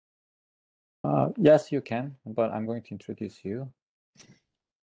Yes, you can, but I'm going to introduce you.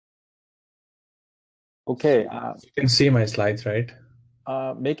 Okay. You can see my slides, right?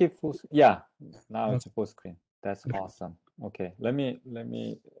 Make it full. Yeah, now it's Okay. full screen. That's awesome. Okay, let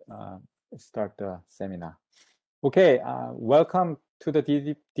me start the seminar. Okay, welcome to the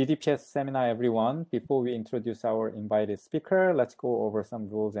DDPS seminar, everyone. Before we introduce our invited speaker, let's go over some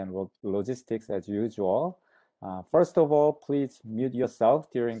rules and logistics as usual. First of all, please mute yourself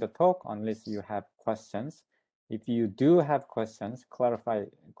during the talk unless you have questions. If you do have questions,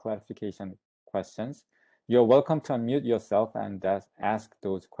 clarification questions, you're welcome to unmute yourself and ask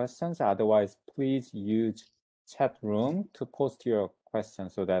those questions. Otherwise, please use chat room to post your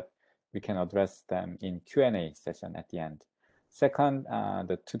questions so that we can address them in Q&A session at the end. Second,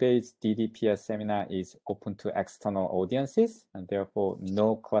 today's DDPS seminar is open to external audiences, and therefore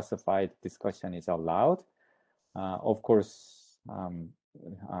no classified discussion is allowed. Of course,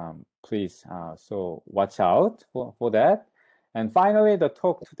 please, so watch out for that. And finally, the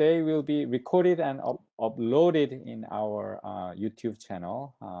talk today will be recorded and uploaded in our YouTube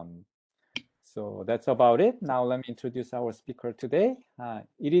channel. So that's about it. Now let me introduce our speaker today.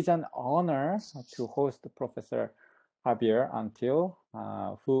 It is an honor to host Professor Harbir Antil,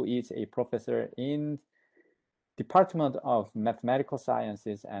 who is a professor in Department of Mathematical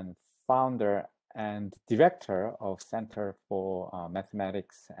Sciences and founder and director of Center for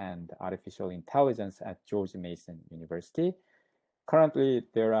Mathematics and Artificial Intelligence at George Mason University. Currently,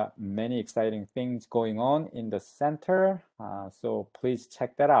 there are many exciting things going on in the center, so please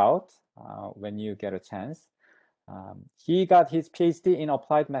check that out when you get a chance. He got his PhD in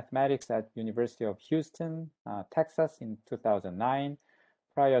applied mathematics at University of Houston, Texas in 2009.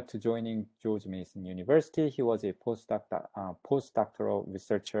 Prior to joining George Mason University, he was a postdoctoral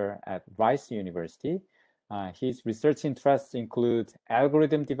researcher at Rice University. His research interests include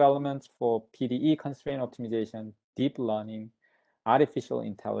algorithm development for PDE constraint optimization, deep learning, artificial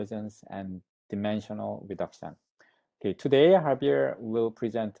intelligence, and dimensional reduction. Okay, today Harbir will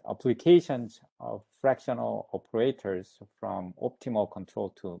present applications of fractional operators from optimal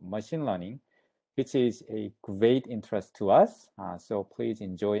control to machine learning, which is a great interest to us. So please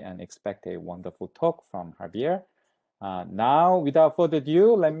enjoy and expect a wonderful talk from Harbir. Now, without further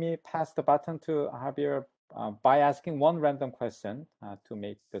ado, let me pass the baton to Harbir by asking one random question to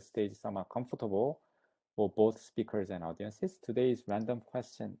make the stage somewhat comfortable for both speakers and audiences. Today's random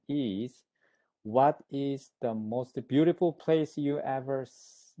question is, what is the most beautiful place you ever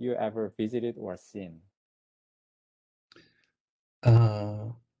visited or seen?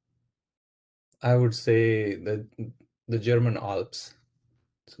 I would say the German Alps.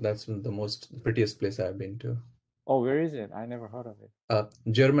 So that's the most prettiest place I've been to. Oh, where is it? I never heard of it.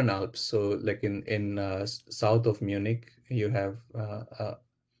 German Alps. So like in south of Munich, you have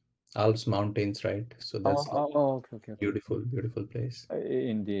Alps mountains, right? So that's Okay. beautiful place.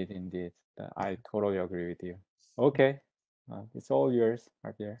 Indeed. I totally agree with you. Okay, it's all yours,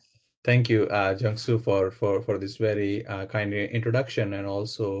 Javier. Thank you, Jungsu, for this very kind introduction and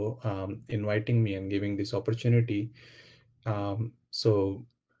also inviting me and giving this opportunity. And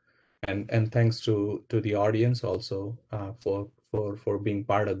thanks to the audience also for being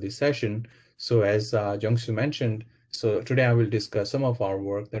part of this session. So as Jungsu mentioned, so today I will discuss some of our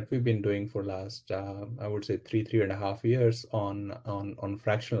work that we've been doing for last I would say three and a half years on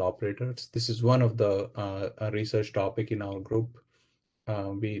fractional operators. This is one of the research topic in our group.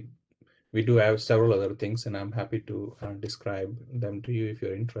 We do have several other things, and I'm happy to describe them to you if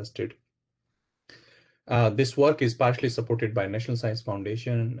you're interested. This work is partially supported by National Science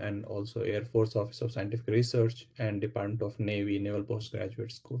Foundation and also Air Force Office of Scientific Research and Department of Navy Naval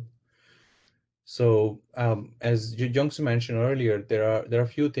Postgraduate School. So as Jungsu mentioned earlier, there are a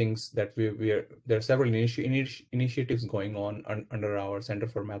few things that there are several initiatives going on under our Center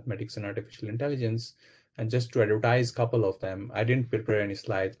for Mathematics and Artificial Intelligence. And just to advertise a couple of them, I didn't prepare any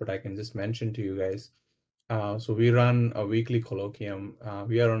slides, but I can just mention to you guys. So we run a weekly colloquium.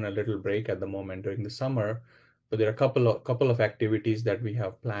 We are on a little break at the moment during the summer, but there are a couple of activities that we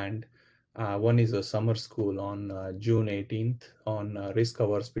have planned. One is a summer school on June 18th on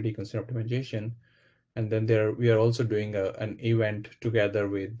risk-averse PD constraint optimization. And then we are also doing an event together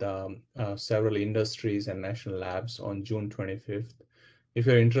with several industries and national labs on June 25th. If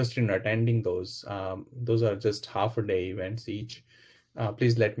you're interested in attending those are just half a day events each.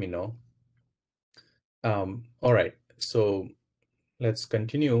 Please let me know. All right, so let's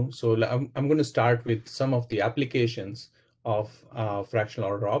continue. So I'm going to start with some of the applications of fractional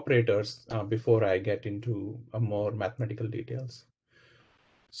order operators before I get into more mathematical details.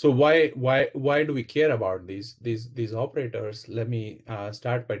 So why do we care about these operators? Let me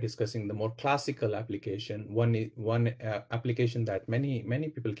start by discussing the more classical application. One application that many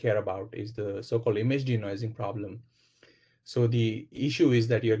people care about is the so-called image denoising problem. So the issue is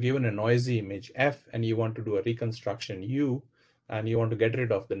that you're given a noisy image F and you want to do a reconstruction U, and you want to get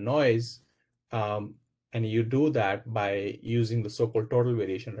rid of the noise. And you do that by using the so-called total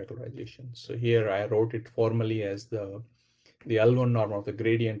variation regularization. So here I wrote it formally as the L1 norm of the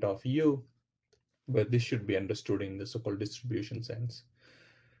gradient of U, but this should be understood in the so-called distribution sense.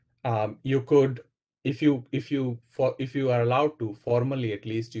 You could, if you are allowed to, formally at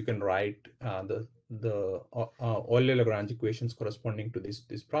least, you can write the Euler-Lagrange equations corresponding to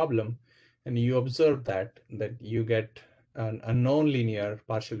this problem, and you observe that you get a non-linear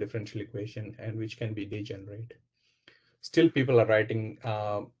partial differential equation, and which can be degenerate. Still, people are writing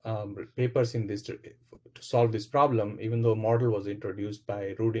papers in this to solve this problem, even though a model was introduced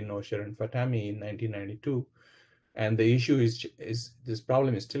by Rudin, Osher, and Fatami in 1992. And the issue is this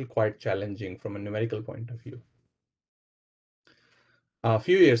problem is still quite challenging from a numerical point of view. A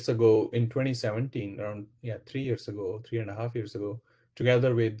few years ago, in 2017, around 3.5 years ago,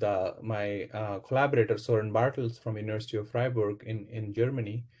 together with my collaborator Soren Bartels from University of Freiburg in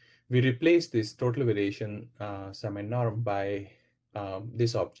Germany, we replaced this total variation semi-norm by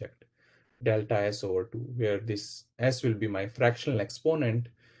this object, delta S over 2, where this S will be my fractional exponent.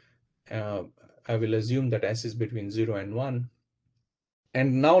 I will assume that S is between 0 and 1.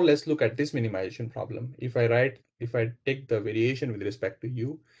 And now let's look at this minimization problem. If I take the variation with respect to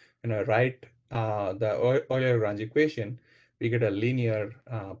U and I write the Euler-Lagrange equation, we get a linear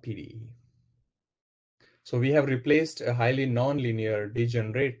PDE. So we have replaced a highly nonlinear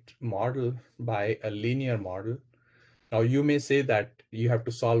degenerate model by a linear model. Now you may say that you have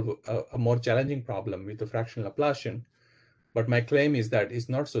to solve a more challenging problem with the fractional Laplacian, but my claim is that it's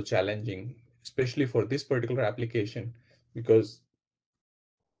not so challenging, especially for this particular application, because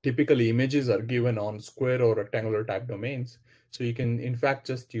typically images are given on square or rectangular type domains. So you can in fact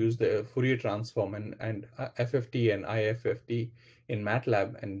just use the Fourier transform and FFT and IFFT in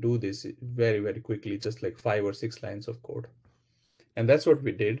MATLAB and do this very, very quickly, just like 5 or 6 lines of code. And that's what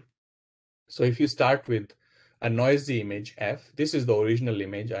we did. So if you start with a noisy image F, this is the original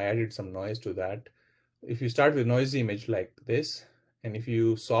image. I added some noise to that. If you start with noisy image like this, and if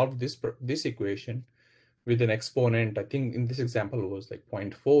you solve this equation with an exponent, I think in this example was like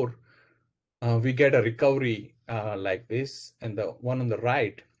 0.4, we get a recovery like this, and the one on the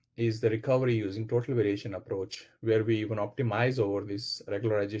right is the recovery using total variation approach, where we even optimize over this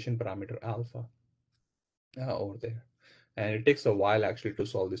regularization parameter alpha over there. And it takes a while actually to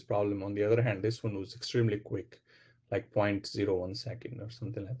solve this problem. On the other hand, this one was extremely quick, like 0.01 second or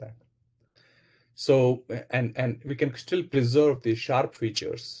something like that. So, and we can still preserve these sharp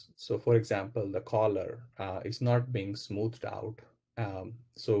features. So for example, the collar is not being smoothed out.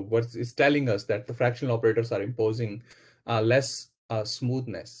 So what it's telling us that the fractional operators are imposing less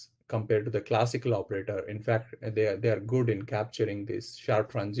smoothness compared to the classical operator. In fact, they are good in capturing this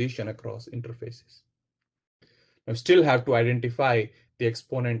sharp transition across interfaces. Now, still have to identify the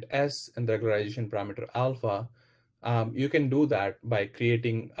exponent S and the regularization parameter alpha. You can do that by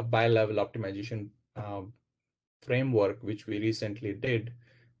creating a bi-level optimization framework, which we recently did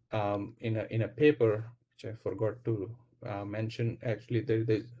in a paper, which I forgot to mention.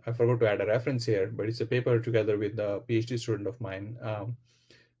 Actually, I forgot to add a reference here, but it's a paper together with a PhD student of mine, a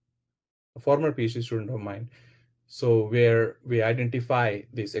former PhD student of mine. So where we identify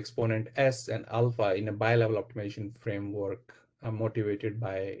this exponent S and alpha in a bi-level optimization framework, motivated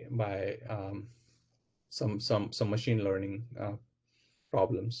by some machine learning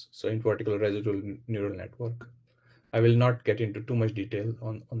problems. So in particular, residual neural network. I will not get into too much detail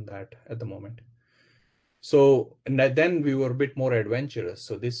on that at the moment. So and then we were a bit more adventurous.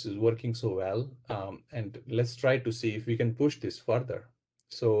 So this is working so well, and let's try to see if we can push this further.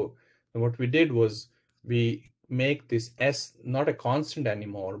 So what we did was we make this S not a constant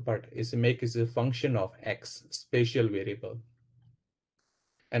anymore, but make it a function of X, spatial variable.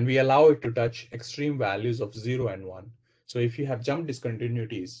 And we allow it to touch extreme values of 0 and 1. So if you have jump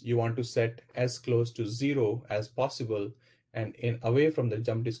discontinuities, you want to set as close to 0 as possible, and away from the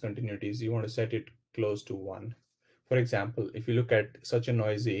jump discontinuities, you want to set it close to 1. For example, if you look at such a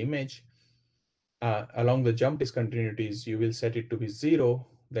noisy image, along the jump discontinuities, you will set it to be 0.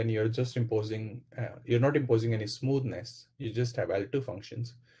 Then you're just imposing, you're not imposing any smoothness. You just have L2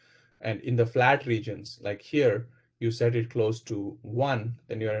 functions. And in the flat regions, like here, you set it close to 1,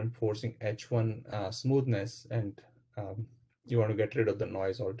 then you're enforcing H1 smoothness, and you want to get rid of the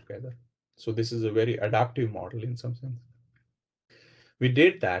noise altogether. So this is a very adaptive model in some sense. we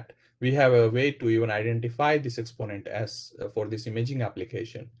did that, we have a way to even identify this exponent as for this imaging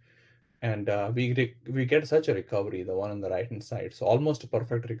application. And we get such a recovery, the one on the right hand side. So almost a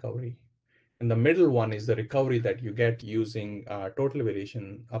perfect recovery. And the middle one is the recovery that you get using total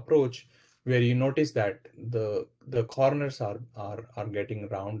variation approach, where you notice that the corners are getting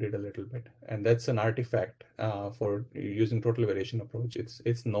rounded a little bit, and that's an artifact for using total variation approach.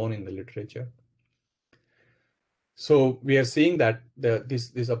 It's known in the literature. So we are seeing that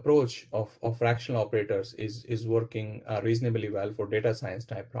this approach of fractional operators is working reasonably well for data science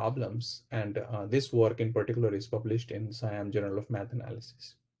type problems, and this work in particular is published in Siam Journal of Math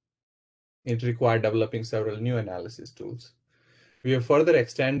Analysis. It required developing several new analysis tools. We have further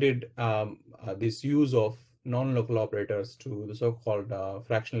extended this use of non-local operators to the so-called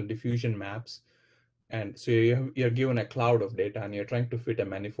fractional diffusion maps. And so you're given a cloud of data and you're trying to fit a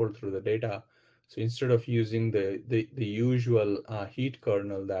manifold through the data. So instead of using the usual heat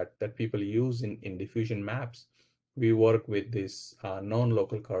kernel that people use in diffusion maps, we work with these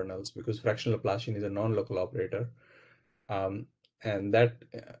non-local kernels, because fractional Laplacian is a non-local operator. And that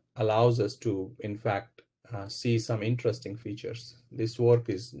allows us to, in fact, see some interesting features. This work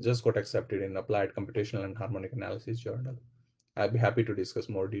is just got accepted in Applied Computational and Harmonic Analysis journal. I'd be happy to discuss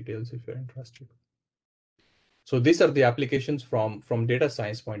more details if you're interested. So these are the applications from data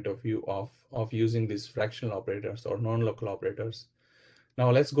science point of view of using these fractional operators or non-local operators.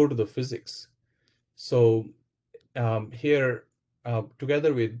 Now let's go to the physics. So here,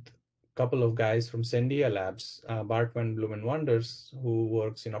 together with a couple of guys from Sendia Labs, Bart van Blumen Wanders, who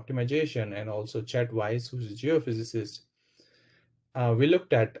works in optimization, and also Chet Weiss, who's a geophysicist, we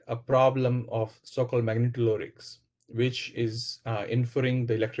looked at a problem of so-called magnetolorics, which is inferring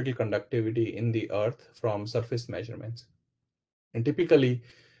the electrical conductivity in the Earth from surface measurements. And typically,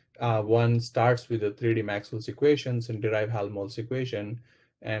 one starts with the 3D Maxwell's equations and derive Helmholtz equation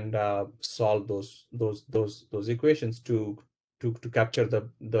and solve those equations to capture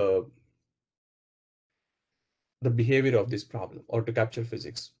the behavior of this problem, or to capture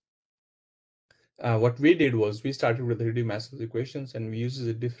physics. What we did was we started with the 3D Maxwell's equations, and we used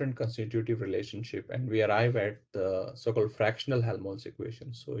a different constitutive relationship, and we arrive at the so-called fractional Helmholtz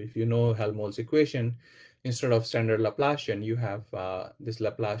equation. So if you know Helmholtz equation, instead of standard Laplacian, you have this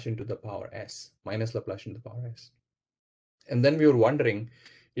Laplacian to the power s, minus Laplacian to the power s. And then we were wondering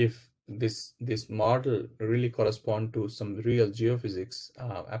if this model really correspond to some real geophysics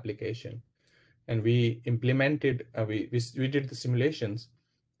application. And we implemented, we did the simulations.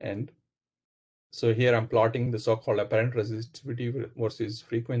 And so here I'm plotting the so-called apparent resistivity versus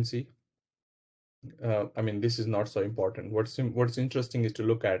frequency. I mean, this is not so important. What's interesting is to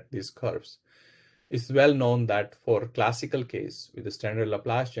look at these curves. It's well known that for classical case with the standard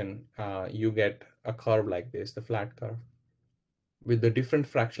Laplacian, you get a curve like this, the flat curve. With the different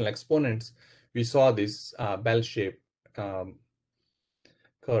fractional exponents, we saw this bell-shaped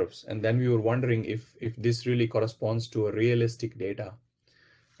curves. And then we were wondering if this really corresponds to a realistic data.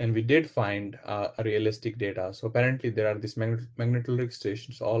 And we did find a realistic data. So apparently there are these magnetoloric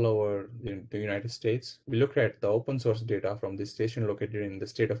stations all over the United States. We looked at the open source data from this station located in the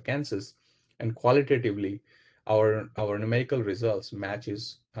state of Kansas, and qualitatively, our numerical results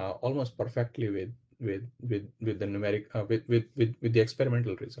matches almost perfectly with the numeric with the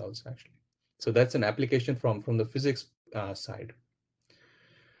experimental results actually. So that's an application from the physics side.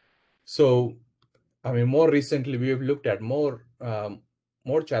 So I mean, more recently, we have looked at more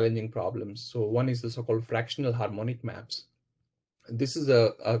challenging problems. So one is the so-called fractional harmonic maps. This is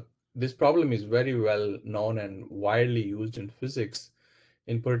this problem is very well known and widely used in physics,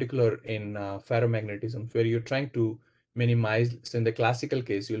 in particular in ferromagnetism, where you're trying to minimize, so in the classical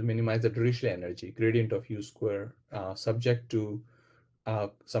case, you'll minimize the Dirichlet energy, gradient of U square, subject to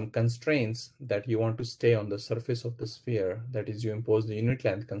some constraints that you want to stay on the surface of the sphere. That is, you impose the unit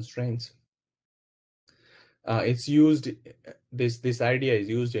length constraints. It's used, this idea is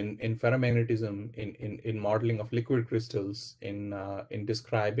used in ferromagnetism, in modeling of liquid crystals, in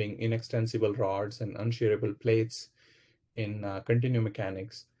describing inextensible rods and unshearable plates, in continuum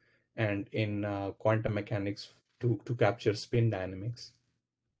mechanics, and in quantum mechanics to capture spin dynamics.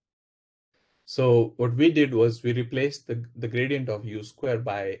 So what we did was we replaced the gradient of U square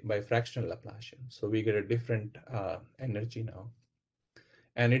by fractional Laplacian. So we get a different energy now.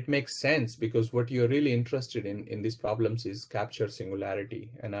 And it makes sense because what you're really interested in these problems is capture singularity,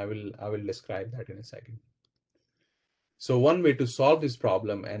 and I will describe that in a second. So one way to solve this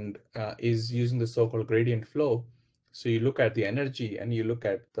problem is using the so-called gradient flow. So you look at the energy and you look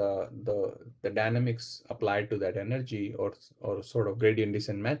at the dynamics applied to that energy, or sort of gradient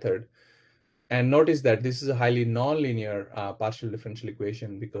descent method, And notice that this is a highly nonlinear partial differential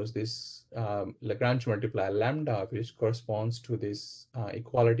equation, because this Lagrange multiplier lambda, which corresponds to this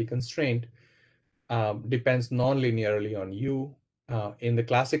equality constraint, depends nonlinearly on u. In the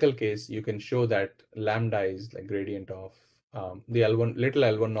classical case, you can show that lambda is like gradient of the L1 little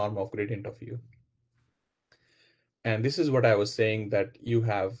L1 norm of gradient of u. And this is what I was saying, that you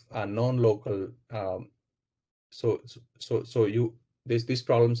have a non-local. These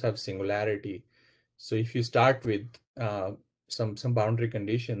problems have singularity. So if you start with some boundary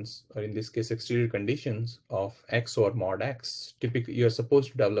conditions, or in this case exterior conditions of x or mod x, typically you're supposed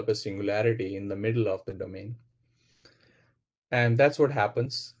to develop a singularity in the middle of the domain. And that's what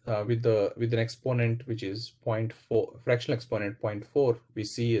happens with an exponent which is 0.4, fractional exponent 0.4. We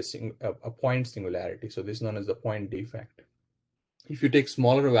see a point singularity. So this is known as the point defect. If you take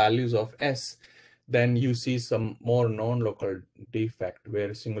smaller values of s, then you see some more non-local defect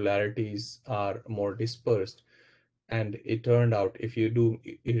where singularities are more dispersed. And it turned out, if you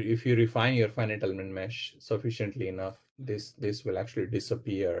refine your finite element mesh sufficiently enough, this will actually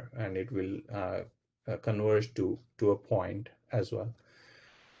disappear, and it will converge to a point as well.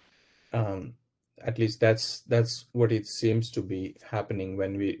 At least that's what it seems to be happening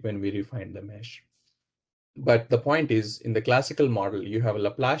when we refine the mesh. But the point is, in the classical model, you have a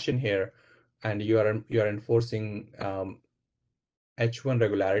Laplacian here, and you are enforcing H1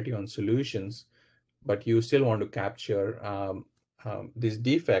 regularity on solutions, but you still want to capture these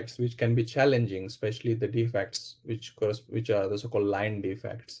defects, which can be challenging, especially the defects which are the so-called line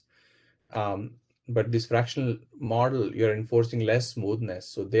defects. But this fractional model, you're enforcing less smoothness,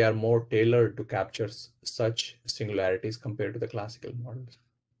 so they are more tailored to capture such singularities compared to the classical models.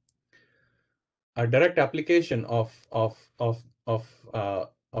 A direct application of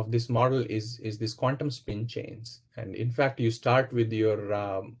this model is this quantum spin chains. And in fact, you start with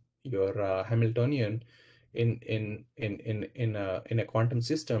your Hamiltonian in a quantum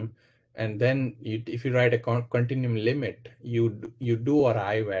system, and then if you write a continuum limit, you do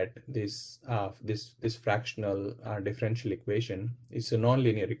arrive at this fractional differential equation. It's a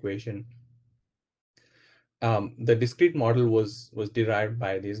nonlinear equation. The discrete model was derived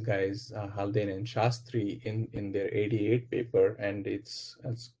by these guys, Haldane and Shastri, in their 88 paper, and it's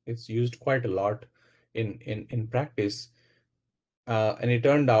used quite a lot in practice. And it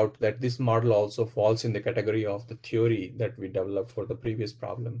turned out that this model also falls in the category of the theory that we developed for the previous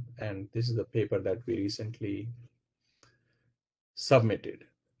problem. And this is the paper that we recently submitted.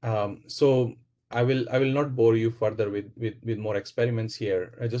 So I will not bore you further with more experiments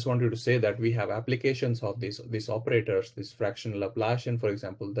here. I just wanted to say that we have applications of these operators, this fractional Laplacian, for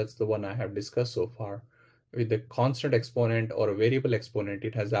example. That's the one I have discussed so far. With the constant exponent or a variable exponent,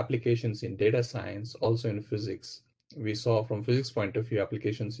 it has applications in data science, also in physics. We saw from physics point of view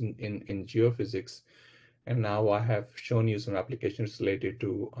applications in geophysics. And now I have shown you some applications related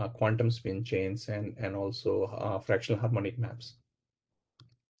to quantum spin chains and also fractional harmonic maps.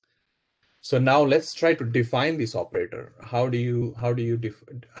 So now let's try to define this operator. How do you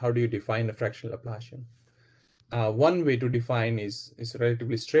define a fractional Laplacian? One way to define is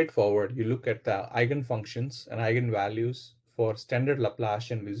relatively straightforward. You look at the eigenfunctions and eigenvalues for standard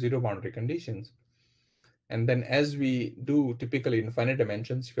Laplacian with zero boundary conditions. And then, as we do typically in finite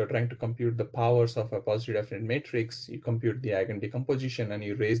dimensions, if you're trying to compute the powers of a positive definite matrix, you compute the eigen decomposition and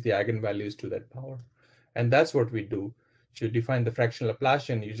you raise the eigenvalues to that power. And that's what we do. To define the fractional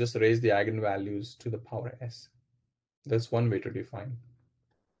Laplacian, you just raise the eigenvalues to the power s. That's one way to define.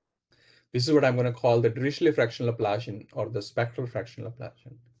 This is what I'm going to call the Dirichlet fractional Laplacian, or the spectral fractional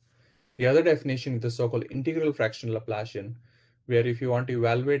Laplacian. The other definition is the so-called integral fractional Laplacian, where if you want to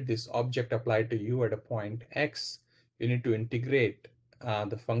evaluate this object applied to u at a point x, you need to integrate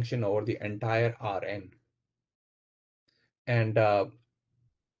the function over the entire Rn. And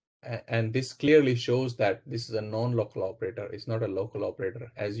this clearly shows that this is a non-local operator. It's not a local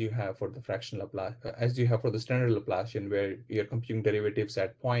operator, as you have for the fractional Laplacian, as you have for the standard Laplacian, where you're computing derivatives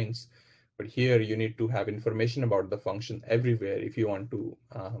at points. But here you need to have information about the function everywhere if you want to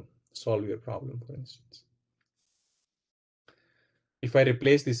solve your problem, for instance. If I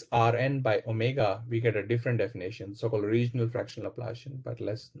replace this Rn by omega, we get a different definition, so-called regional fractional Laplacian, but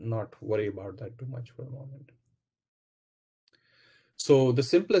let's not worry about that too much for a moment. So the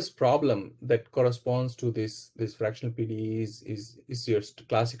simplest problem that corresponds to this fractional PDE is your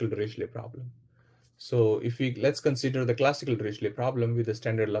classical Dirichlet problem. So let's consider the classical Dirichlet problem with the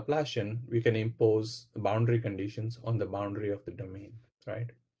standard Laplacian. We can impose boundary conditions on the boundary of the domain,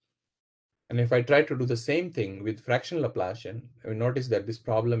 right? And if I try to do the same thing with fractional Laplacian, I will notice that this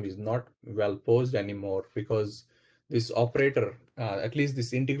problem is not well posed anymore, because this operator, at least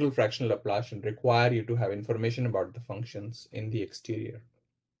this integral fractional Laplacian, require you to have information about the functions in the exterior.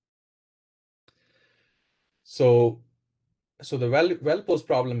 So the well-posed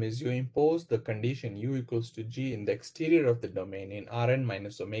problem is you impose the condition u equals to g in the exterior of the domain in Rn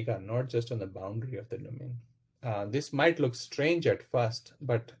minus omega, not just on the boundary of the domain. This might look strange at first,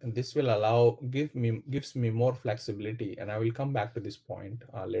 but this will gives me more flexibility, and I will come back to this point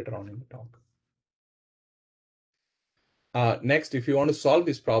later on in the talk. Next, if you want to solve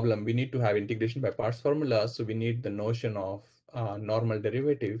this problem, we need to have integration by parts formula. So we need the notion of normal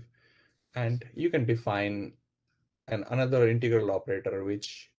derivative, and you can define another integral operator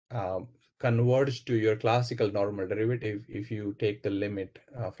which converge to your classical normal derivative if you take the limit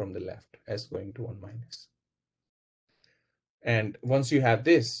from the left as going to 1 minus. And once you have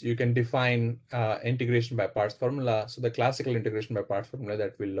this, you can define integration by parts formula. So the classical integration by parts formula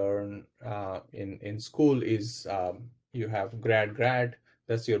that we learn in school is you have grad,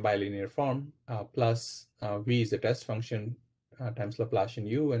 that's your bilinear form, plus v is the test function times Laplacian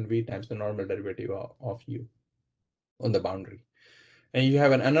u, and v times the normal derivative of u on the boundary. And you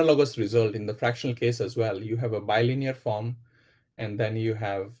have an analogous result in the fractional case as well. You have a bilinear form, and then you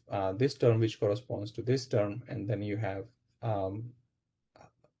have this term which corresponds to this term, and then you have a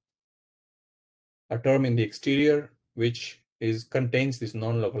term in the exterior which contains this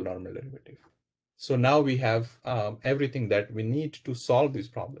non-local normal derivative. So now we have everything that we need to solve these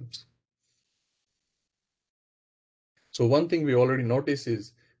problems. So one thing we already noticed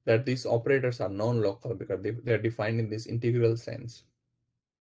is that these operators are non-local because they're defined in this integral sense.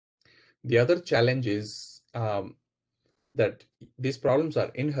 The other challenge is that these problems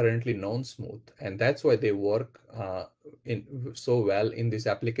are inherently non-smooth, and that's why they work so well in these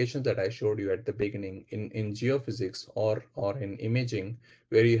applications that I showed you at the beginning in geophysics or in imaging,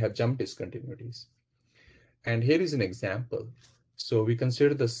 where you have jump discontinuities. And here is an example. So we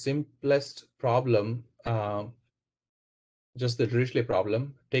consider the simplest problem, just the Dirichlet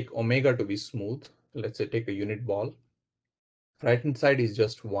problem. Take omega to be smooth. Let's say take a unit ball. Right hand side is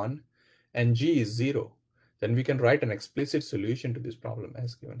just 1 and g is 0. Then we can write an explicit solution to this problem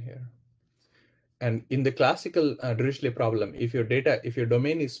as given here. And in the classical Dirichlet problem, if your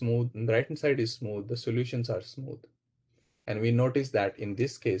domain is smooth and the right hand side is smooth, the solutions are smooth. And we notice that in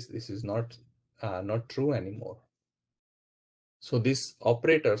this case, this is not true anymore. So these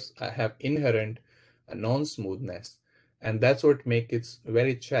operators have inherent non-smoothness, and that's what makes it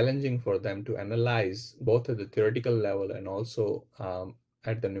very challenging for them to analyze both at the theoretical level and also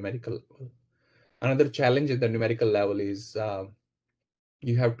at the numerical level. Another challenge at the numerical level is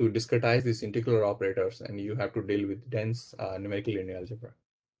you have to discretize these integral operators, and you have to deal with dense numerical linear algebra.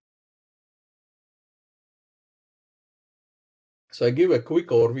 So I give a quick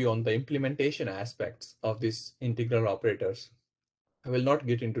overview on the implementation aspects of these integral operators. I will not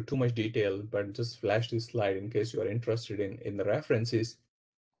get into too much detail, but just flash this slide in case you are interested in the references.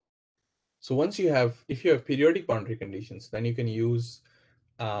 So once if you have periodic boundary conditions, then you can use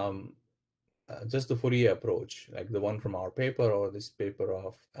just the Fourier approach, like the one from our paper or this paper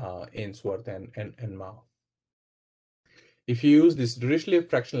of Ainsworth and Mao. If you use this Dirichlet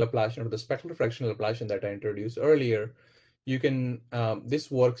fractional Laplacian or the spectral fractional Laplacian that I introduced earlier, you can, this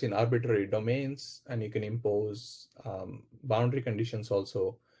works in arbitrary domains, and you can impose boundary conditions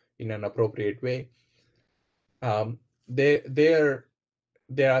also in an appropriate way. There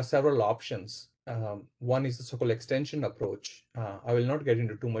are several options. One is the so-called extension approach. I will not get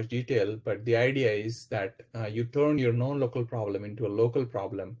into too much detail, but the idea is that you turn your non-local problem into a local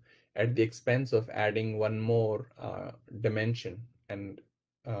problem at the expense of adding one more dimension, and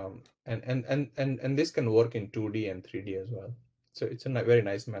this can work in 2D and 3D as well. So it's a very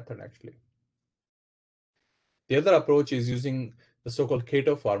nice method actually. The other approach is using the so-called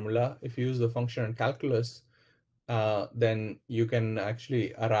Cato formula. If you use the function in calculus, then you can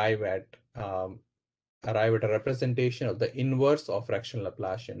actually arrive at a representation of the inverse of fractional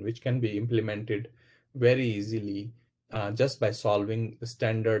Laplacian, which can be implemented very easily just by solving the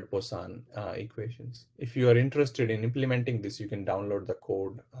standard Poisson equations. If you are interested in implementing this, you can download the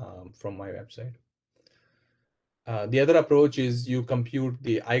code from my website. The other approach is you compute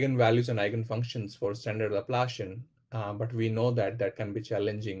the eigenvalues and eigenfunctions for standard Laplacian, but we know that that can be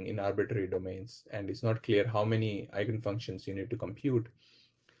challenging in arbitrary domains, and it's not clear how many eigenfunctions you need to compute.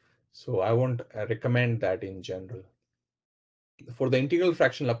 So I won't recommend that in general. For the integral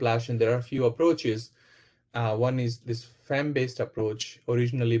fractional Laplacian, there are a few approaches. One is this FEM-based approach,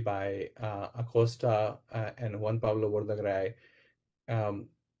 originally by Acosta and Juan Pablo Bordagray.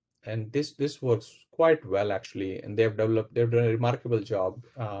 And this works quite well actually, and they've done a remarkable job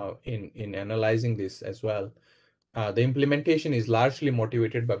in analyzing this as well. The implementation is largely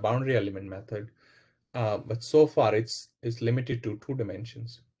motivated by boundary element method, but so far it's limited to 2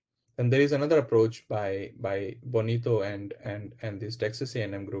 dimensions. And there is another approach by Bonito and this Texas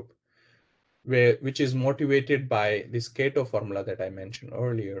A&M group, which is motivated by this Cato formula that I mentioned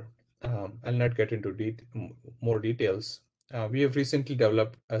earlier. I'll not get into more details. We have recently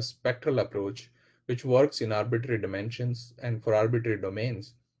developed a spectral approach which works in arbitrary dimensions and for arbitrary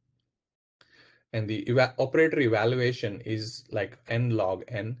domains. And the operator evaluation is like n log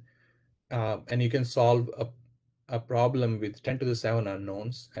n, and you can solve a problem with 10 to the 7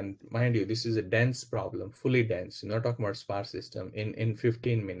 unknowns. And mind you, this is a dense problem, fully dense. You're not talking about sparse system. In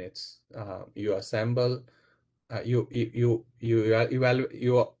 15 minutes, you assemble, you evaluate,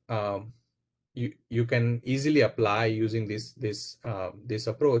 you can easily apply using this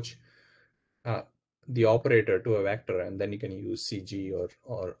approach the operator to a vector, and then you can use CG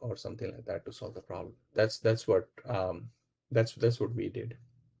or something like that to solve the problem. That's what we did.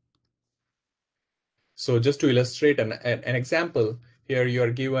 So just to illustrate an example, here you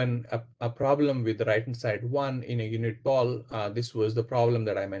are given a problem with the right-hand side 1 in a unit ball. This was the problem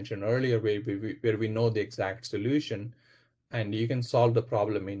that I mentioned earlier, where we know the exact solution, and you can solve the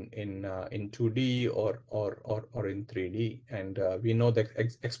problem in 2D or in 3D, and we know the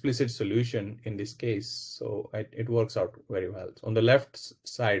explicit solution in this case, so it works out very well. So on the left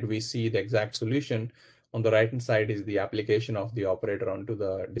side, we see the exact solution. On the right-hand side is the application of the operator onto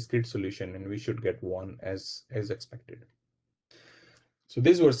the discrete solution, and we should get 1 as expected. So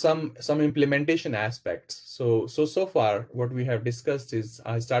these were some implementation aspects. So far, what we have discussed is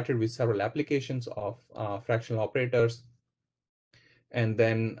I started with several applications of fractional operators, and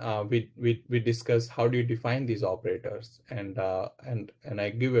then we discuss how do you define these operators, and I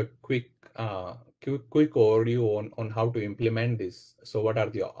give a quick overview on how to implement this. So what are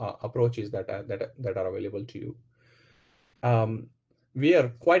the approaches that are available to you? We are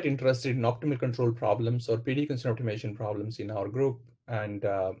quite interested in optimal control problems or PD constraint optimization problems in our group, and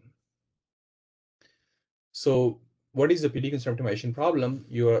so what is the PD constraint optimization problem?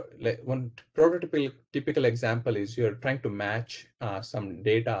 One typical example is you're trying to match some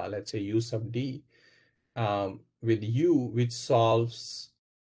data, let's say U sub D, with U, which solves,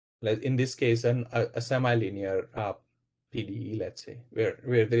 in this case, a semi-linear PDE, let's say, where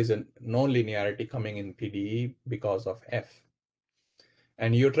there is a non-linearity coming in PDE because of F.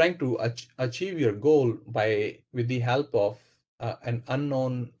 And you're trying to achieve your goal with the help of an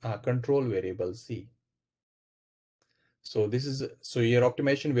unknown control variable C. So your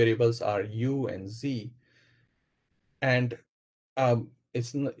optimization variables are U and Z, and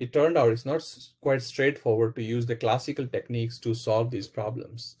it turned out it's not quite straightforward to use the classical techniques to solve these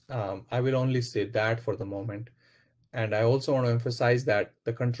problems. I will only say that for the moment. And I also want to emphasize that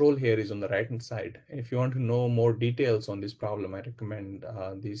the control here is on the right-hand side. And if you want to know more details on this problem, I recommend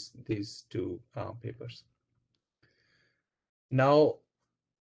these 2 papers. Now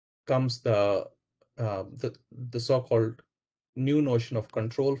comes the so-called new notion of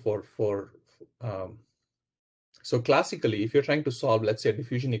control so classically, if you're trying to solve, let's say, a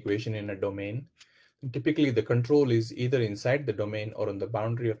diffusion equation in a domain, typically the control is either inside the domain or on the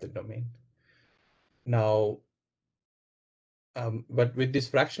boundary of the domain. Now, but with these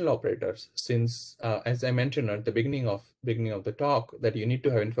fractional operators, since as I mentioned at the beginning of the talk, that you need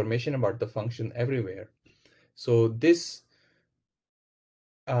to have information about the function everywhere. So this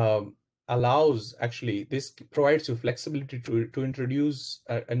this provides you flexibility to introduce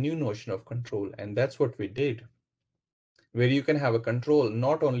a new notion of control, and that's what we did, where you can have a control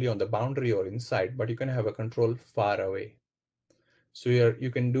not only on the boundary or inside, but you can have a control far away. So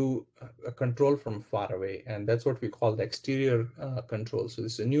you can do a control from far away, and that's what we call the exterior control. So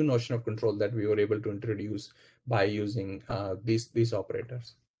this is a new notion of control that we were able to introduce by using these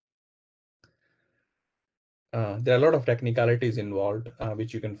operators. There are a lot of technicalities involved,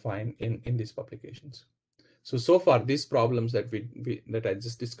 which you can find in these publications. So far, these problems that I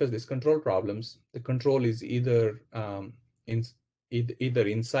just discussed, these control problems, the control is either either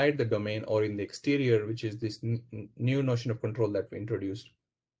inside the domain or in the exterior, which is this new notion of control that we introduced.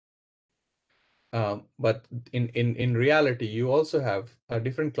 But in reality, you also have a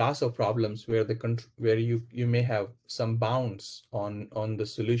different class of problems where you may have some bounds on the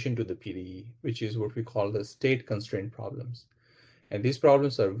solution to the PDE, which is what we call the state constraint problems. And these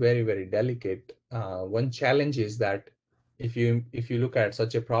problems are very, very delicate. One challenge is that if you look at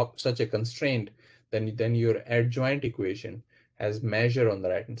such a constraint, then your adjoint equation has measure on the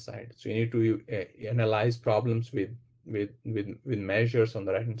right hand side. So you need to analyze problems with measures on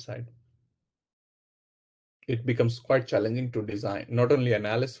the right hand side. it becomes quite challenging to design, not only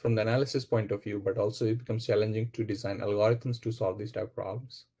analysis from the analysis point of view, but also it becomes challenging to design algorithms to solve these type of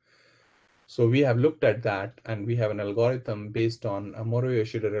problems. So we have looked at that, and we have an algorithm based on a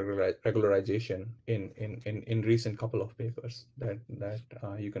Morio-Ishida regularization in recent couple of papers that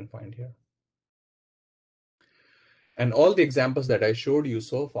you can find here. And all the examples that I showed you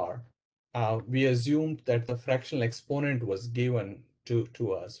so far, we assumed that the fractional exponent was given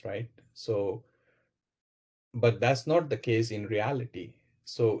to us, right? So, but that's not the case in reality.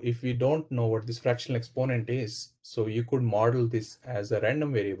 So if we don't know what this fractional exponent is, so you could model this as a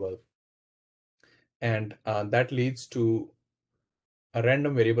random variable, and that leads to a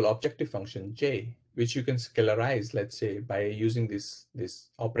random variable objective function j, which you can scalarize, let's say, by using this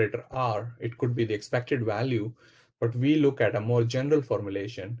operator r. It could be the expected value, but we look at a more general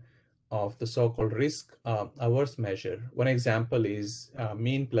formulation of the so-called risk averse measure. One example is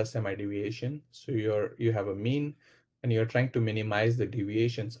mean plus semi-deviation. So you have a mean, and you're trying to minimize the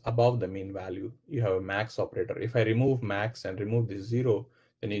deviations above the mean value. You have a max operator. If I remove max and remove this 0,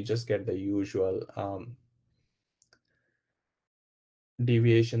 then you just get the usual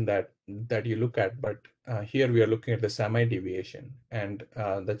deviation that you look at, but here we are looking at the semi-deviation. And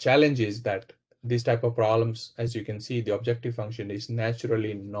the challenge is that these type of problems, as you can see, the objective function is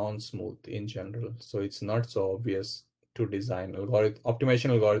naturally non-smooth in general. So it's not so obvious to design optimization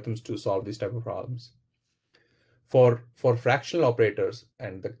algorithms to solve these type of problems. For fractional operators,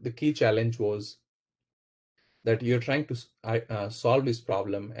 and the key challenge was that you're trying to solve this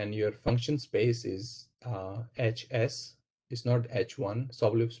problem, and your function space is HS, is not H1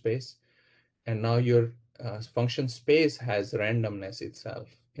 Sobolev space, and now your function space has randomness itself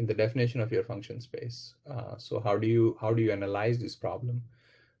in the definition of your function space. So how do you analyze this problem,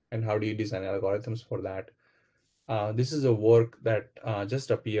 and how do you design algorithms for that? This is a work that just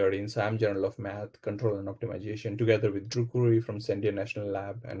appeared in SAM Journal of Math, Control and Optimization, together with Drew Curry from Sendia National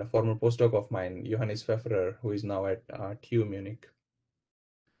Lab and a former postdoc of mine, Johannes Pfefferer, who is now at TU Munich.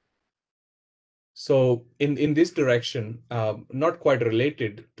 So in this direction, not quite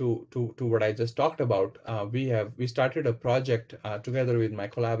related to what I just talked about, we started a project together with my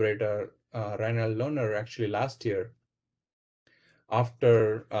collaborator Reinhard Lohner actually last year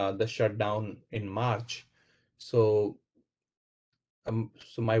after the shutdown in March. So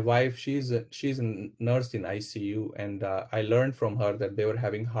so my wife, she's a nurse in ICU, and I learned from her that they were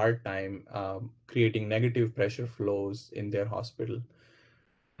having hard time creating negative pressure flows in their hospital.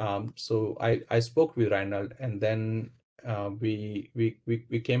 So I spoke with Reinhard, and then we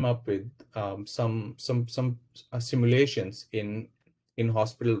came up with some simulations in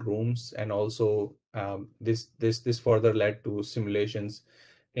hospital rooms, and also this further led to simulations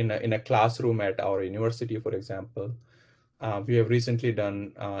in a classroom at our university, for example. We have recently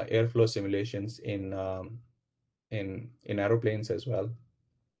done airflow simulations in aeroplanes as well,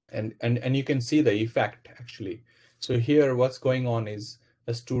 and you can see the effect actually. So here, what's going on is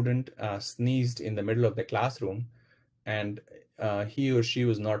a student sneezed in the middle of the classroom, and he or she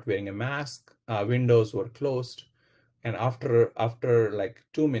was not wearing a mask. Windows were closed, and after like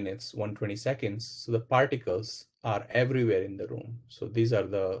 2 minutes, 120 seconds, so the particles are everywhere in the room. So these are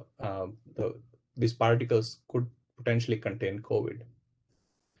these particles could potentially contain COVID.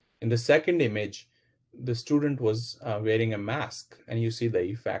 In the second image, the student was wearing a mask, and you see the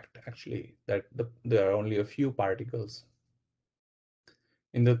effect actually that there are only a few particles.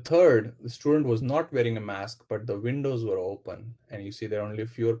 In the third, the student was not wearing a mask, but the windows were open, and you see there are only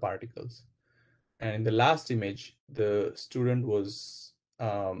fewer particles. And in the last image, the student was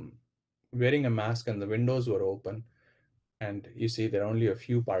wearing a mask and the windows were open, and you see there are only a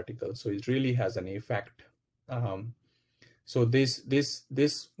few particles. So it really has an effect. So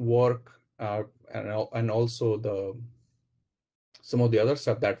this work and also some of the other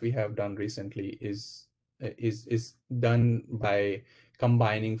stuff that we have done recently is done by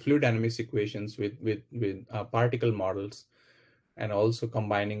combining fluid dynamics equations with particle models, and also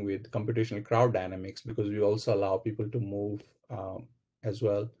combining with computational crowd dynamics, because we also allow people to move as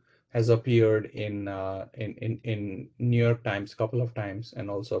well. Has appeared in New York Times a couple of times, and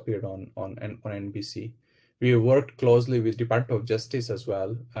also appeared on NBC. We worked closely with Department of Justice as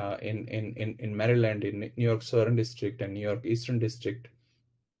well in Maryland, in New York Southern District and New York Eastern District,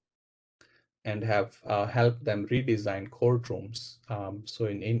 and have helped them redesign courtrooms. So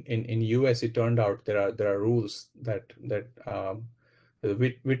in US, it turned out there are rules that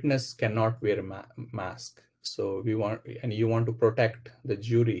the witness cannot wear a mask. So you want to protect the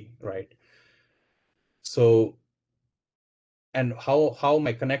jury, right? So, and how am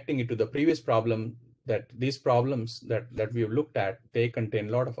I connecting it to the previous problem? that these problems that we've looked at, they contain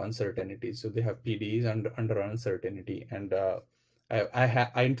a lot of uncertainty. So they have PDEs under uncertainty. And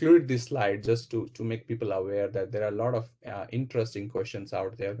I included this slide just to make people aware that there are a lot of interesting questions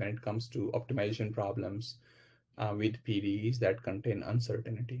out there when it comes to optimization problems with PDEs that contain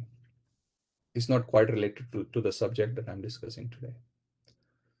uncertainty. It's not quite related to the subject that I'm discussing today.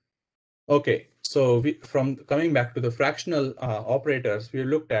 Okay, so from coming back to the fractional operators, we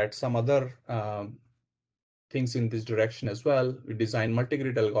looked at some other things in this direction as well. We designed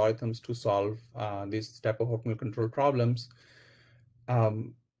multi-grid algorithms to solve these type of optimal control problems.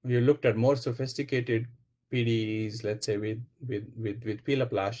 We looked at more sophisticated PDEs, let's say with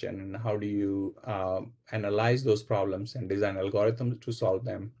P-Laplacian, and how do you analyze those problems and design algorithms to solve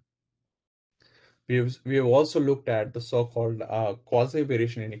them. We've also looked at the so-called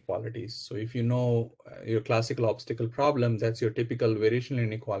quasi-variational inequalities. So if you know your classical obstacle problem, that's your typical variational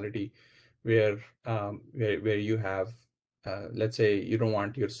inequality, where you have, let's say, you don't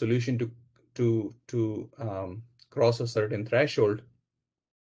want your solution to cross a certain threshold.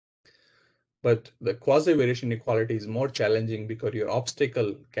 But the quasi-variation inequality is more challenging because your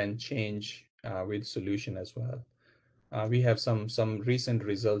obstacle can change with solution as well. We have some recent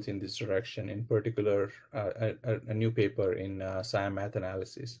results in this direction, in particular a new paper in SIAM math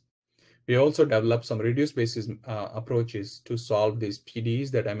analysis. We also developed some reduced basis approaches to solve these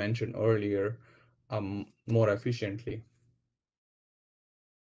PDEs that I mentioned earlier more efficiently.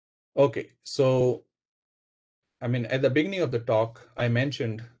 Okay, so I mean, at the beginning of the talk, I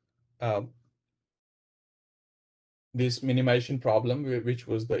mentioned this minimization problem, which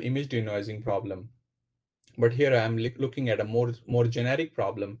was the image denoising problem. But here I'm looking at a more generic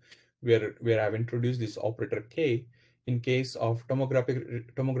problem where I've introduced this operator K. In case of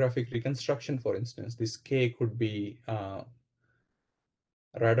tomographic reconstruction, for instance, this K could be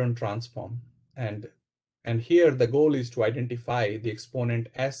radon transform. And here the goal is to identify the exponent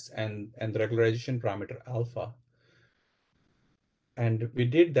S and the regularization parameter alpha. And we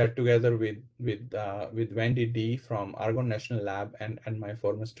did that together with Wendy D from Argonne National Lab and my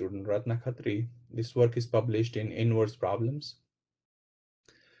former student Ratna Khatri. This work is published in Inverse Problems.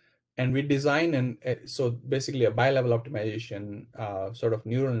 And we design so basically a bi-level optimization sort of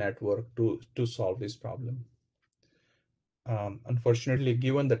neural network to solve this problem. Unfortunately,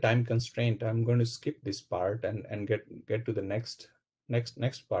 given the time constraint, I'm going to skip this part and get to the next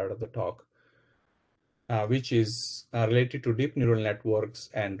part of the talk. Which is related to deep neural networks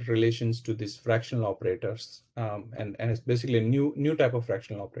and relations to these fractional operators. And it's basically a new type of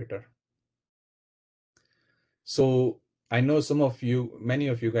fractional operator. So I know many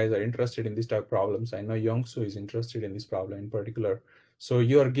of you guys are interested in this type of problems. I know Yongsoo is interested in this problem in particular. So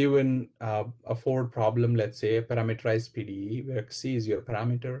you are given a forward problem, let's say a parameterized PDE, where C is your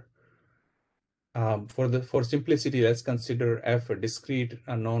parameter. For simplicity, let's consider F a discrete,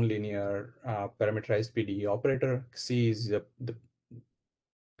 nonlinear parameterized PDE operator. C is the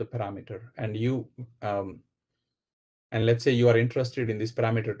parameter, and and let's say you are interested in this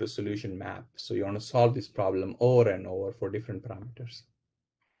parameter to solution map. So you want to solve this problem over and over for different parameters.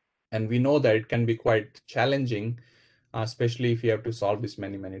 And we know that it can be quite challenging, especially if you have to solve this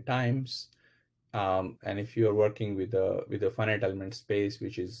many times. And if you are working with a finite element space,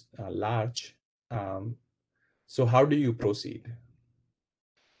 which is large. So how do you proceed?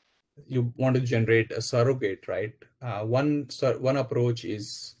 You want to generate a surrogate, right? One approach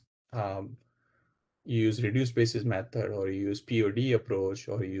is you use reduced basis method, or you use POD approach,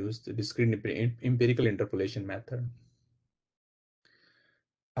 or you use the discrete empirical interpolation method.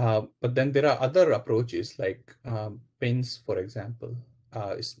 But then there are other approaches like pins, for example,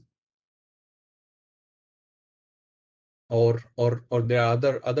 or there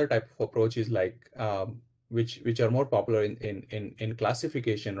are other type of approaches like which are more popular in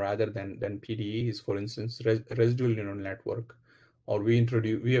classification rather than PDEs. For instance, residual neural network, or we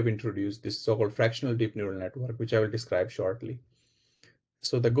have introduced this so-called fractional deep neural network, which I will describe shortly.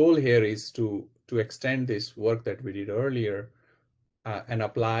 So the goal here is to extend this work that we did earlier and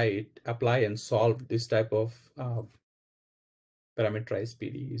apply and solve this type of parameterized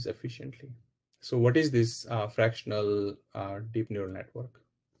PDEs efficiently. So what is this fractional deep neural network?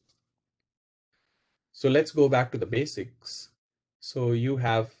 So let's go back to the basics. So you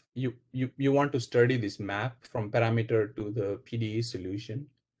want to study this map from parameter to the PDE solution.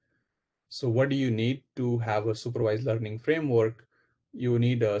 So what do you need to have a supervised learning framework? You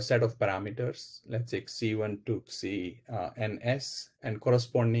need a set of parameters, let's say C1 to CNS, and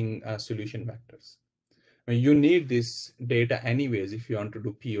corresponding solution vectors. I mean, you need this data anyways if you want to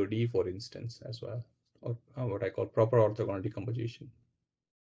do POD, for instance, as well, or what I call proper orthogonal decomposition.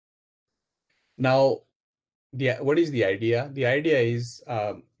 Now, what is the idea? The idea is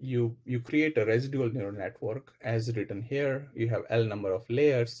you create a residual neural network as written here. You have L number of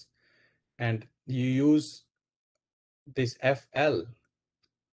layers, and you use this FL.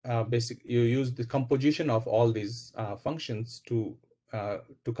 You use the composition of all these functions to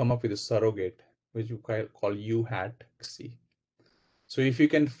come up with a surrogate, which you call U hat C. So if you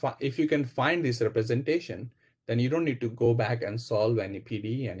can find this representation, then you don't need to go back and solve any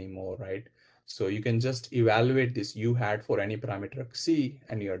PDE anymore, right? So you can just evaluate this U hat for any parameter C,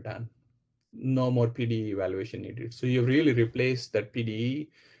 and you're done. No more PDE evaluation needed. So you've really replaced that PDE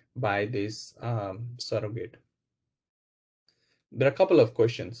by this surrogate. There are a couple of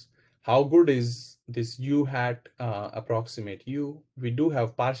questions. How good is this U hat approximate U? We do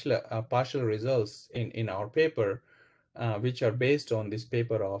have partial results in our paper, which are based on this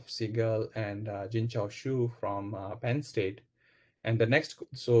paper of Siegel and Jinchao Xu from Penn State. And the next,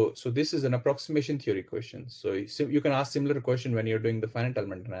 so this is an approximation theory question. So you can ask similar question when you're doing the finite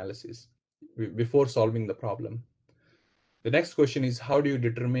element analysis before solving the problem. The next question is, how do you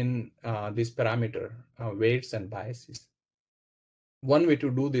determine this parameter, weights and biases? One way to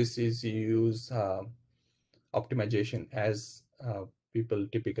do this is you use optimization, as people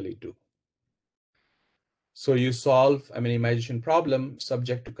typically do. So you solve a minimization problem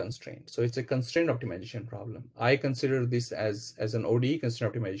subject to constraint. So it's a constraint optimization problem. I consider this as an ODE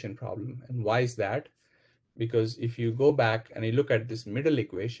constraint optimization problem. And why is that? Because if you go back and you look at this middle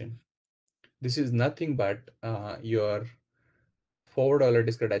equation, this is nothing but your forward Euler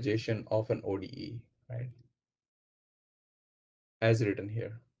discretization of an ODE, right? As written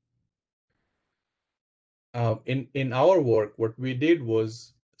here. In our work, what we did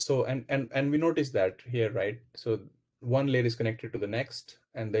was, so and we noticed that here, right? So one layer is connected to the next,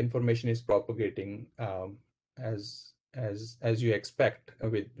 and the information is propagating as you expect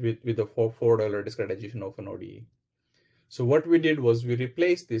with the forward Euler discretization of an ODE. So what we did was we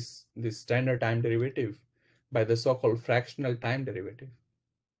replaced this standard time derivative by the so-called fractional time derivative.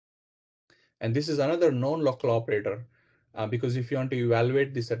 And this is another non-local operator, because if you want to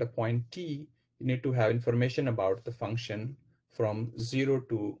evaluate this at a point t, you need to have information about the function from 0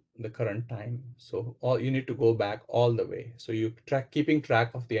 to the current time. So you need to go back all the way. So you keeping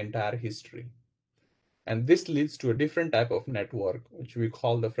track of the entire history. And this leads to a different type of network, which we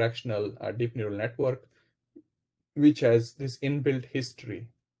call the fractional deep neural network, which has this inbuilt history.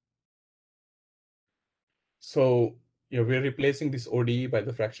 So we're replacing this ODE by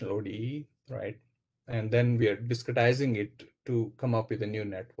the fractional ODE, right? And then we are discretizing it to come up with a new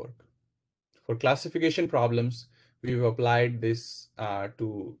network. For classification problems, we've applied this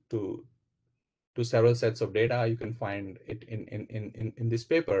to several sets of data. You can find it in this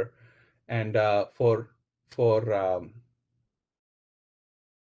paper. And for the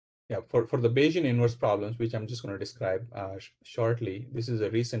Bayesian inverse problems, which I'm just going to describe shortly, this is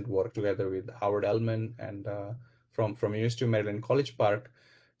a recent work together with Howard Ellman and from University of Maryland College Park,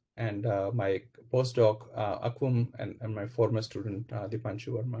 and my postdoc Akum, and my former student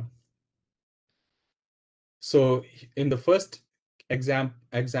Dipanshu Verma. So in the first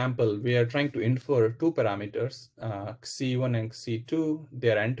example, we are trying to infer two parameters, C1 and C2.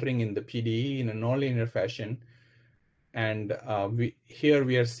 They are entering in the PDE in a nonlinear fashion. And here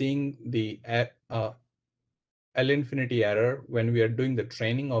we are seeing the L infinity error when we are doing the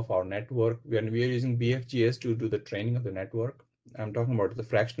training of our network, when we are using BFGS to do the training of the network. I'm talking about the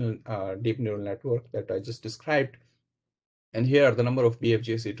fractional deep neural network that I just described. And here are the number of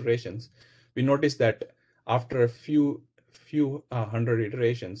BFGS iterations. We notice that after a few hundred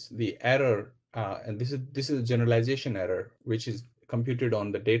iterations, the error, and this is a generalization error, which is computed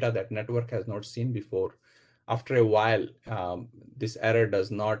on the data that network has not seen before. After a while, this error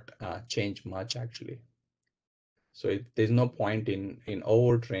does not change much, actually. So there's no point in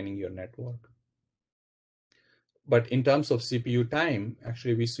overtraining your network. But in terms of CPU time,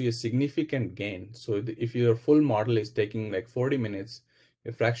 actually, we see a significant gain. So if your full model is taking like 40 minutes,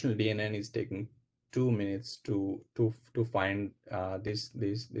 a fractional DNN is taking 2 minutes to find these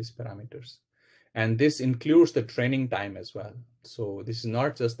parameters. And this includes the training time as well. So this is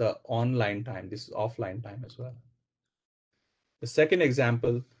not just the online time, this is offline time as well. The second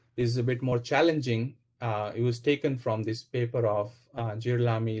example is a bit more challenging. It was taken from this paper of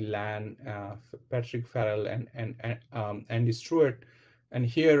Girolami, Lan, Patrick Farrell, and Andy Stewart. And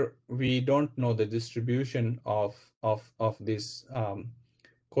here we don't know the distribution of this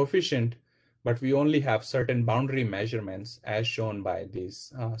coefficient, but we only have certain boundary measurements as shown by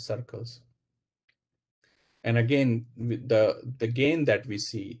these circles. And again, the gain that we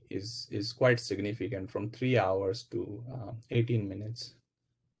see is quite significant, from 3 hours to 18 minutes.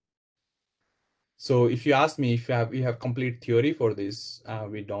 So if you ask me if we have complete theory for this,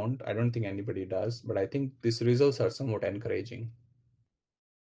 we don't. I don't think anybody does, but I think these results are somewhat encouraging.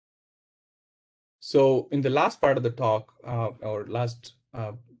 So in the last part of the talk, or last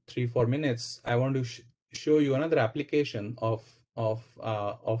 3-4 minutes, I want to show you another application of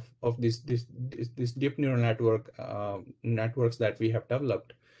this deep neural networks that we have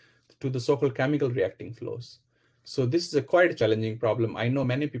developed to the so-called chemical reacting flows. So this is a quite challenging problem. I know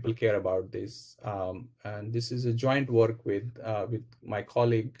many people care about this, and this is a joint work with my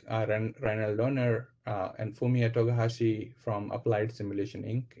colleague Reinald Donner and Fumiya Togahashi from Applied Simulation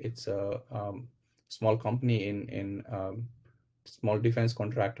Inc. It's a small company in small defense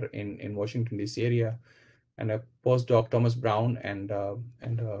contractor in Washington D.C. area, and a postdoc Thomas Brown and a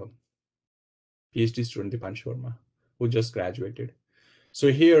PhD student Dipan Sharma, who just graduated.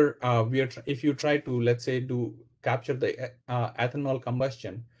 So here if you try to, let's say, capture the ethanol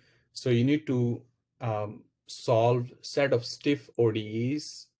combustion, so you need to solve set of stiff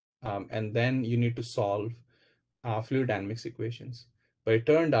ODEs, and then you need to solve fluid dynamics equations. But it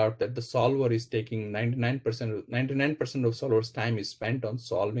turned out that the solver is taking 99% of solver's time is spent on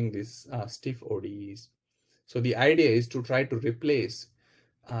solving these stiff ODEs. So the idea is to try to replace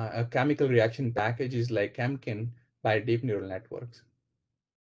a chemical reaction packages like Chemkin by deep neural networks.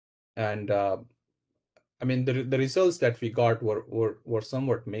 And I mean, the results that we got were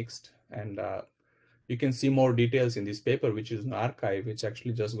somewhat mixed, and you can see more details in this paper, which is an archive, which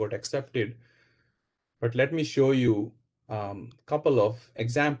actually just got accepted. But let me show you a couple of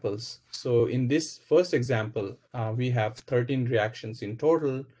examples. So in this first example, we have 13 reactions in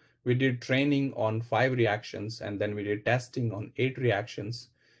total. We did training on 5 reactions, and then we did testing on 8 reactions.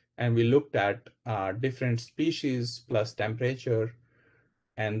 And we looked at different species plus temperature.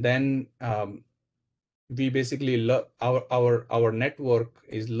 And then we basically our network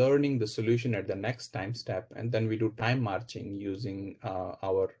is learning the solution at the next time step, and then we do time marching using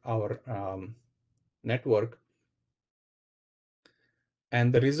our network,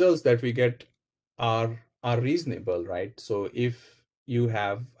 and the results that we get are reasonable, right? So if you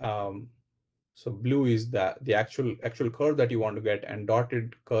have so blue is the actual curve that you want to get, and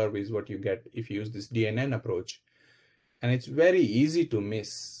dotted curve is what you get if you use this DNN approach. And it's very easy to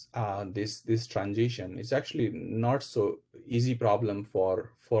miss this transition. It's actually not so easy problem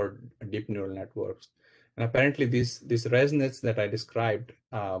for deep neural networks. And apparently this resonance that I described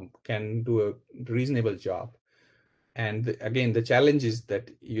can do a reasonable job. And again, the challenge is that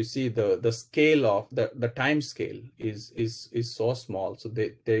you see the scale of the time scale is so small. So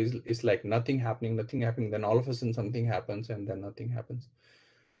it's like nothing happening. Then all of a sudden something happens, and then nothing happens.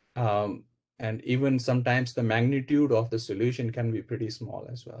 And even sometimes the magnitude of the solution can be pretty small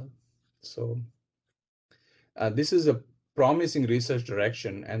as well. So this is a promising research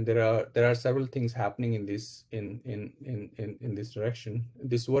direction, and there are several things happening in this in this direction.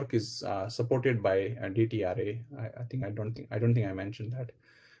 This work is supported by DTRA. I don't think I mentioned that.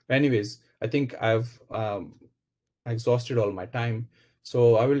 But anyways, I think I've exhausted all my time.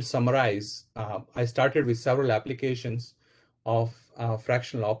 So I will summarize. I started with several applications of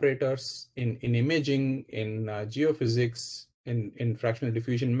fractional operators in imaging, in geophysics, in fractional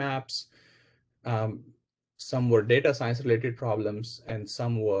diffusion maps. Some were data science related problems, and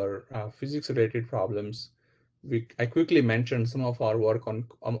some were physics related problems. I quickly mentioned some of our work on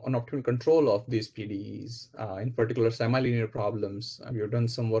optimal control of these PDEs, in particular semi-linear problems. We have done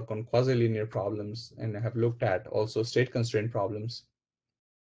some work on quasi-linear problems, and have looked at also state constraint problems.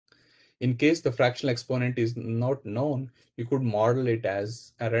 In case the fractional exponent is not known, you could model it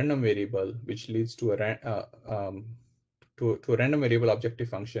as a random variable, which leads to a random variable objective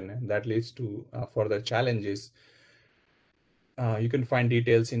function, and that leads to further challenges. You can find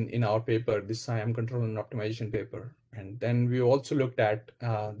details in our paper, this SIAM control and optimization paper. And then we also looked at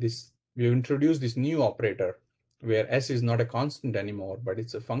we introduced this new operator where S is not a constant anymore, but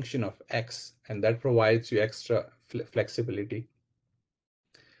it's a function of X, and that provides you extra flexibility.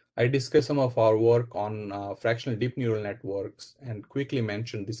 I discussed some of our work on fractional deep neural networks and quickly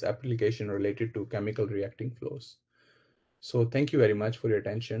mentioned this application related to chemical reacting flows. So thank you very much for your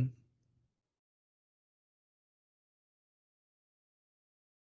attention.